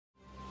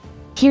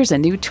Here's a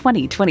new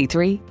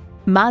 2023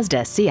 Mazda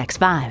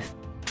CX-5.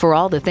 For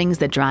all the things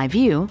that drive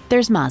you,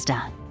 there's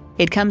Mazda.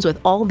 It comes with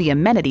all the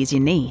amenities you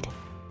need.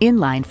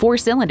 Inline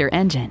 4-cylinder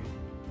engine,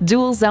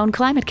 dual zone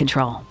climate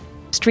control,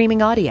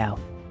 streaming audio,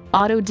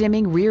 auto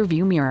dimming rear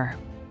view mirror,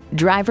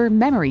 driver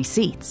memory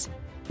seats,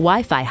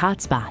 Wi-Fi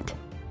hotspot,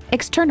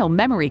 external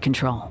memory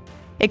control,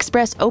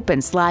 express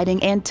open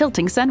sliding and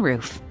tilting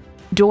sunroof,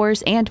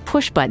 doors and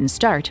push-button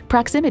start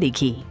proximity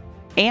key,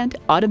 and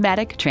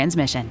automatic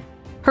transmission.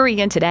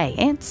 Hurry in today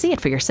and see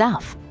it for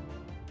yourself.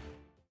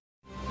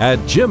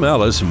 At Jim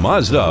Ellis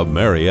Mazda of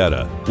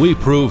Marietta, we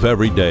prove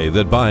every day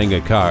that buying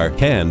a car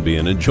can be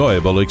an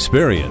enjoyable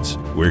experience.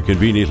 We're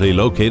conveniently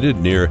located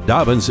near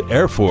Dobbins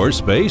Air Force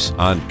Base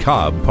on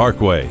Cobb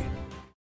Parkway.